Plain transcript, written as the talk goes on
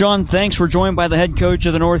John, thanks. We're joined by the head coach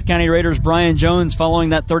of the North County Raiders, Brian Jones, following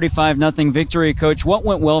that 35-0 victory. Coach, what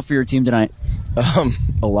went well for your team tonight?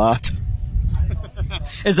 A lot.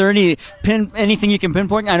 Is there anything you can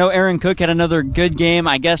pinpoint? I know Aaron Cook had another good game.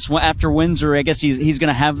 I guess after Windsor, I guess he's going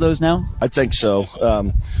to have those now? I think so.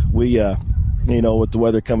 With the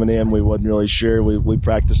weather coming in, we wasn't really sure. We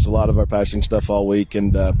practiced a lot of our passing stuff all week,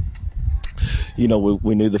 and we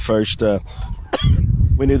knew the first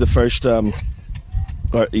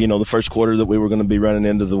the first quarter that we were going to be running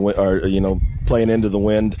into playing into the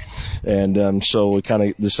wind, and so we kind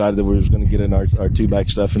of decided that we was going to get in our two-back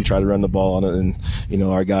stuff and try to run the ball on it. And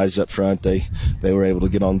our guys up front, they were able to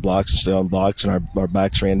get on blocks and stay on blocks, and our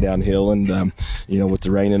backs ran downhill. And with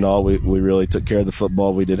the rain and all, we really took care of the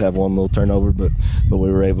football. We did have one little turnover, but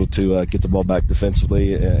we were able to get the ball back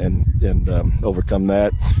defensively and overcome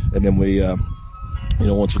that. And then we.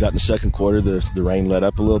 Once we got in the second quarter, the rain let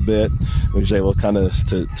up a little bit. We was able kind of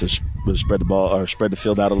to spread the ball or spread the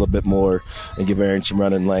field out a little bit more and give Aaron some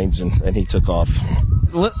running lanes, and he took off.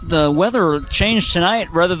 The weather changed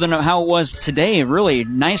tonight rather than how it was today, really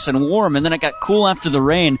nice and warm, and then it got cool after the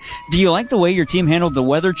rain. Do you like the way your team handled the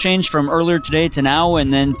weather change from earlier today to now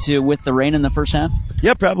and then to with the rain in the first half?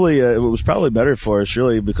 Yeah, probably. It was probably better for us,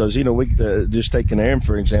 really, because, we just taking Aaron,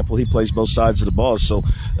 for example, he plays both sides of the ball. So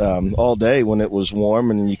all day when it was warm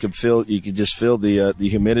and you could just feel the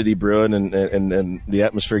humidity brewing and the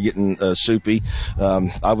atmosphere getting soupy.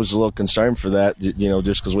 I was a little concerned for that, just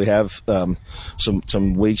because we have some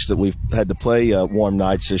weeks that we've had to play warm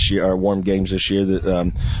nights this year, or warm games this year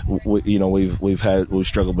that we've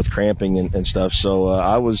struggled with cramping and stuff. So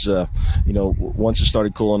I was once it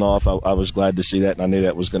started cooling off, I was glad to see that, and I knew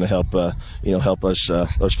that was going to help us,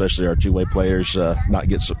 especially our two-way players, not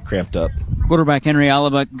get so cramped up. Quarterback Henry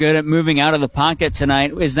Alaba, good at moving out of the pocket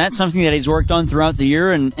tonight. Is that something that he's worked on throughout the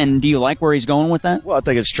year, and do you like where he's going with that? Well, I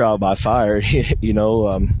think it's trial by fire.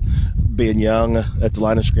 Being young at the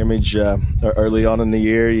line of scrimmage early on in the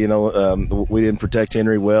year, we didn't protect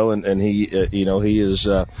Henry well, and he is,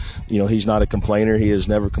 he's not a complainer. He has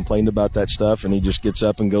never complained about that stuff, and he just gets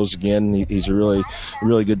up and goes again. He's a really,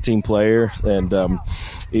 really good team player, and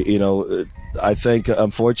I think,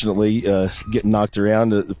 unfortunately, getting knocked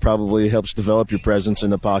around probably helps develop your presence in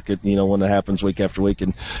the pocket, when it happens week after week.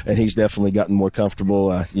 And he's definitely gotten more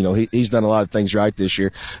comfortable. He's done a lot of things right this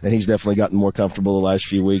year, and he's definitely gotten more comfortable the last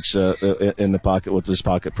few weeks in the pocket with his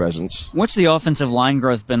pocket presence. What's the offensive line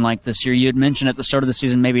growth been like this year? You had mentioned at the start of the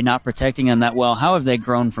season maybe not protecting him that well. How have they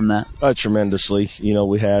grown from that? Tremendously.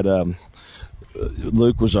 We had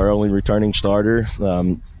Luke was our only returning starter.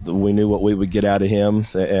 We knew what we would get out of him,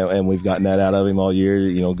 and we've gotten that out of him all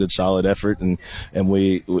year. Good solid effort, and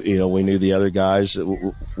we knew the other guys.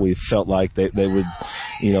 We felt like they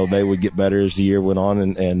would get better as the year went on,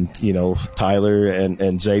 and Tyler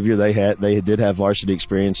and Xavier, they did have varsity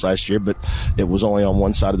experience last year, but it was only on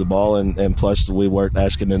one side of the ball, and plus we weren't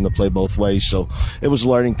asking them to play both ways, so it was a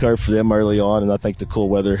learning curve for them early on, and I think the cool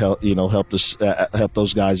weather helped us help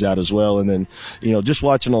those guys out as well. And then just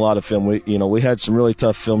watching a lot of film, we had some really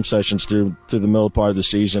tough film sessions through the middle part of the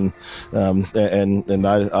season, and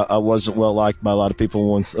I wasn't well liked by a lot of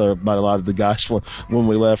people by a lot of the guys when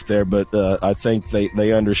we left there, but I think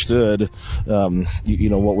they understood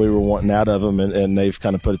what we were wanting out of them, and they've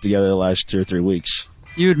kind of put it together the last 2 or 3 weeks.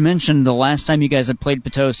 You had mentioned the last time you guys had played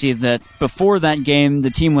Potosi that before that game the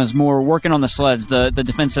team was more working on the sleds, the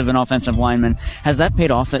defensive and offensive linemen. Has that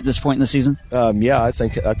paid off at this point in the season? Yeah, I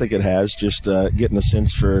think it has. Just getting a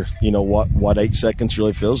sense for what 8 seconds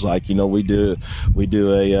really feels like. We do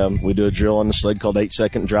a drill on the sled called 8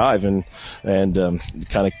 second drive, and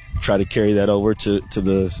kind of try to carry that over to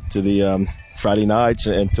the Friday nights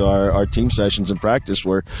and to our team sessions in practice,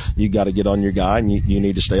 where you got to get on your guy and you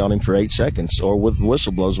need to stay on him for 8 seconds, or with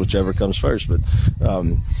whistle blows, whichever comes first. But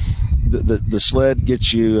the sled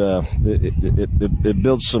gets you it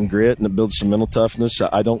builds some grit, and it builds some mental toughness.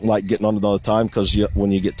 I don't like getting on it all the time, because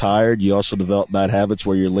when you get tired, you also develop bad habits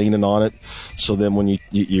where you're leaning on it. So then when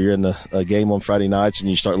you're in a game on Friday nights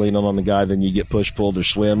and you start leaning on the guy, then you get pushed, pulled, or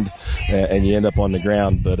swimmed, and you end up on the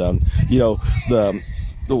ground. But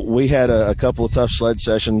we had a couple of tough sled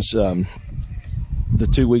sessions the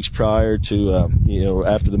 2 weeks prior to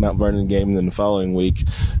after the Mount Vernon game, and then the following week,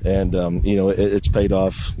 and it's paid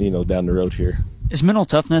off down the road here. it. Is mental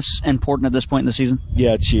toughness important at this point in the season?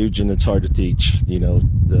 Yeah, it's huge, and it's hard to teach.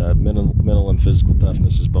 The mental and physical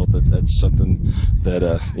toughness is both. That's something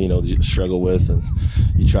that you struggle with, and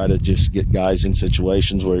you try to just get guys in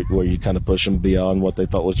situations where you kind of push them beyond what they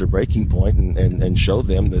thought was their breaking point, and show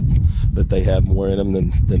them that they have more in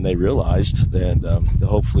them than they realized, and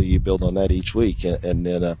hopefully you build on that each week. And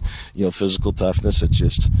then physical toughness. It's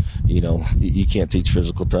just you can't teach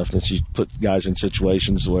physical toughness. You put guys in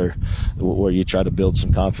situations where you try to build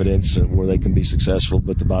some confidence and where they can be successful,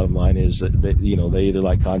 but the bottom line is that they either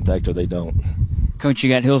like contact or they don't. Coach, you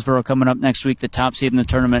got Hillsboro coming up next week, the top seed in the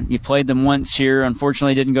tournament. You played them once here.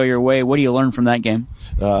 Unfortunately, it didn't go your way. What do you learn from that game?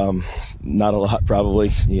 Not a lot,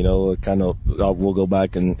 probably. We'll go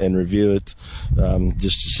back and review it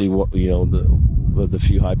just to see what the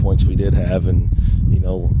few high points we did have, and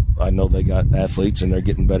I know they got athletes and they're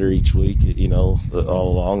getting better each week,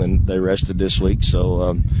 all along, and they rested this week.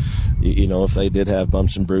 So, if they did have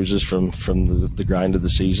bumps and bruises from the grind of the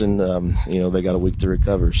season, they got a week to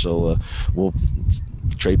recover. So we'll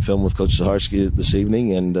trade film with Coach Zaharsky this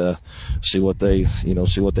evening and see what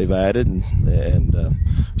they've added and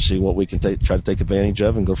see what we can try to take advantage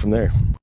of and go from there.